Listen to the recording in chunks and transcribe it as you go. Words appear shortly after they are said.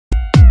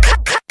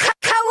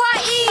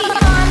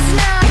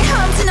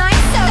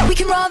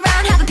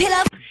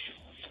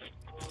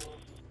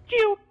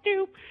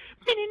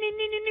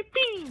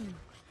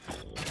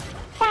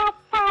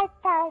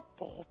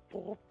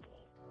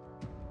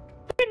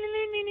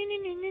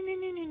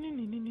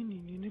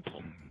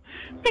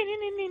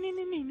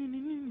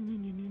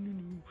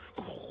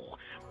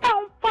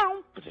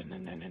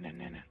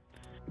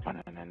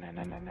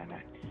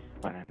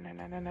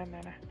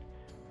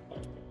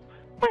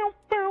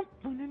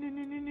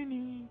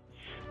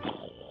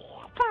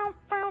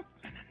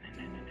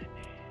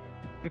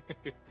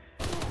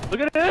Look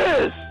at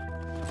this!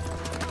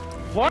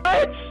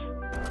 What?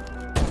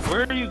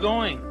 Where are you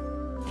going?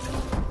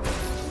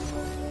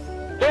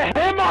 The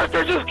hit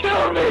marker just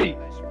killed me!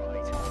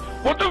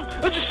 What the?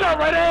 I just shot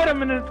right at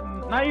him and it's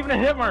not even a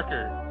hit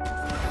marker.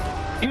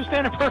 He was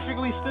standing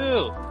perfectly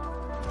still.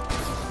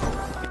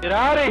 Get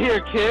out of here,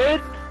 kid!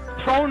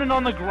 Prone and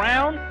on the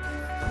ground.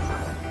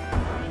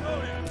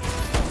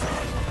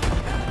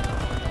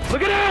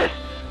 Look at this!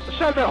 I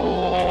shot that.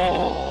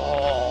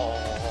 Oh,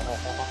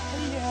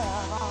 yeah.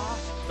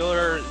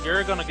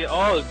 You're gonna get.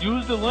 Oh,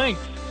 use the links.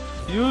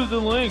 Use the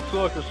link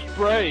so I can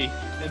spray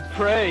and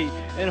pray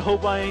and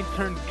hope I ain't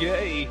turned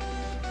gay.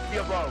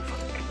 Come on,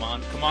 come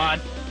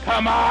on,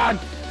 come on,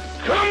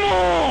 come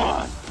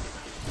on!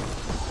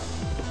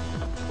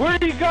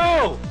 Where'd he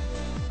go?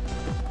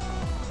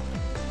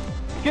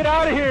 Get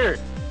out of here!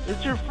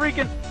 It's your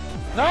freaking...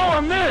 No, I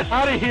missed!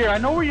 Out of here! I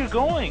know where you're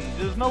going!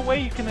 There's no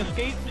way you can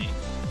escape me.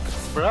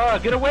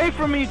 Bruh, get away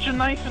from me! It's your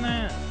knife in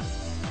hand!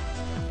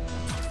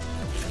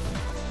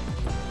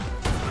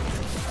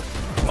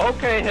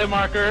 Okay, hit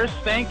markers,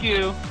 thank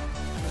you.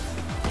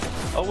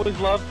 Always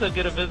love to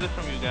get a visit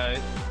from you guys.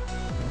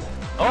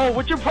 Oh,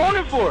 what your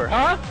opponent for,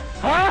 huh?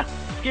 Huh?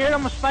 Scared I'm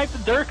gonna snipe the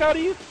dirt out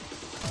of you?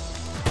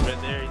 Right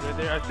there, he's right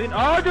there. I've seen.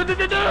 Oh, Look at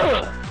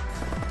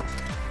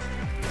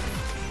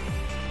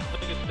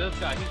this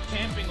guy. He's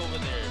camping over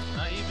there.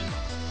 Not even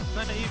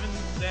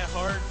that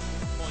hard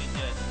point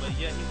yet, but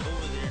yet he's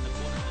over there in the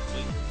corner just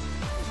waiting.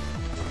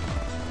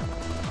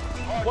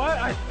 What?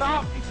 I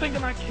stopped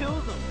thinking I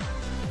killed him.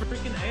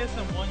 Freaking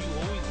ASM1, you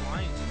always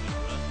lying to me,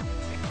 bro.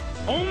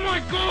 Oh my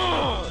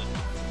god!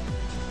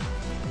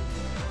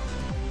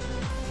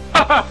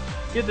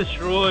 Get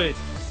destroyed.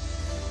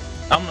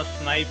 I'm a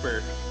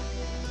sniper.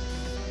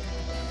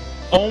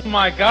 Oh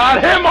my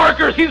god, hit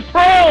markers! He's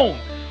prone!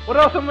 What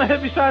else am I gonna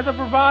hit besides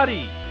upper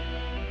body?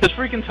 His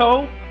freaking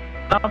toe?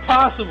 Not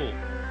possible.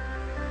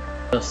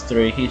 Those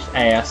three, he's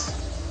ass.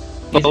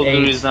 He's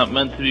BO2 is not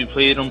meant to be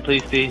played on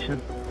PlayStation.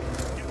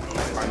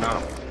 Why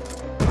not?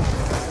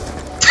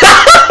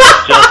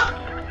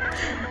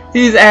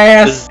 He's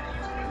ass.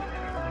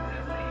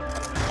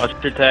 Watch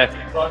your tech.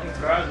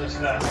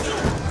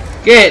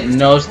 Get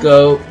no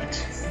scope.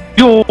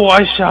 Yo,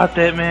 I shot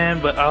that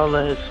man, but I'll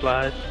let it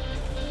slide.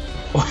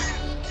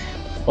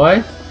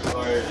 What?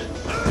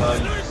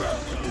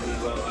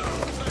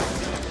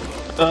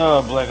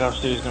 Oh, Black Ops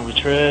 2 is gonna be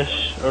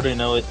trash. I already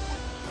know it.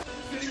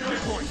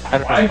 I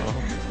don't know.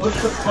 What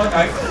the fuck?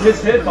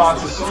 His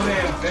hitbox is so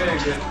damn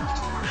big. And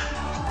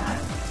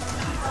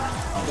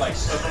I'm like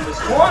stuck in this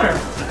corner.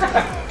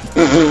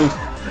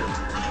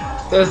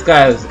 This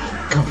guy is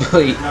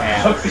complete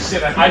ass.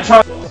 I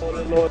tried.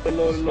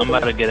 I'm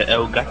about to get an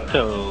El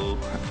Gato.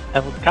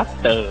 El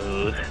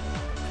Gato.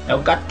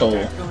 El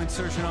Gato.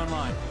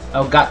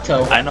 El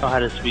Gato. I know how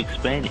to speak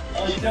Spanish.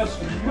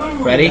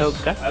 Ready? El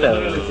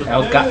Gato.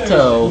 El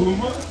Gato.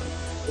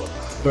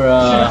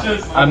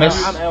 Bruh. I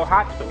miss. I'm El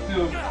Gato.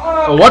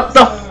 What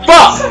the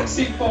fuck?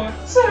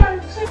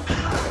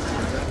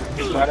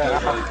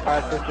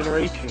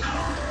 Generation.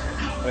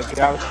 Like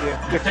Galaxy.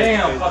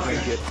 Damn.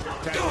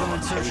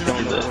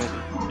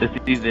 It's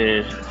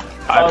either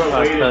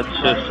iPod Touch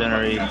 5th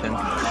generation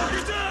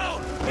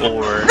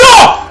or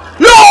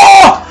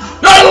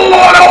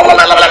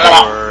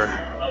or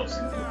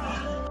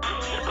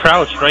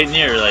crouched right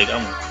near. Like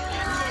I'm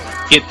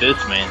get this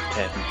man's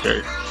tap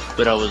insert,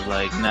 but I was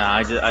like, nah.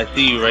 I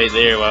see you right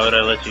there. Why would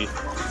I let you?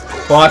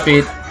 Quad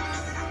feed.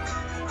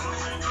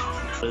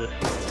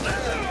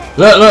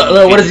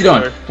 Look, what is he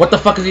doing? What the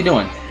fuck is he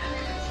doing?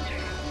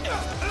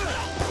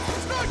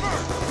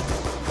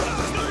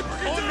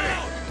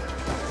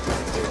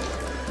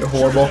 You're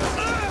horrible.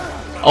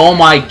 Oh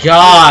my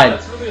god!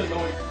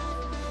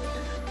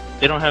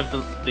 They don't have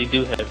the. They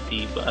do have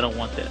D, but I don't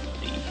want that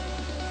D.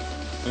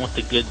 I want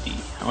the good D.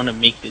 I want to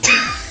make the D.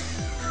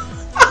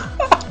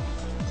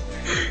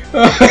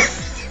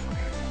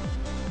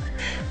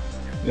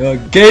 You're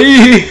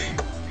gay!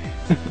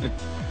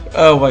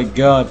 Oh my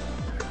god.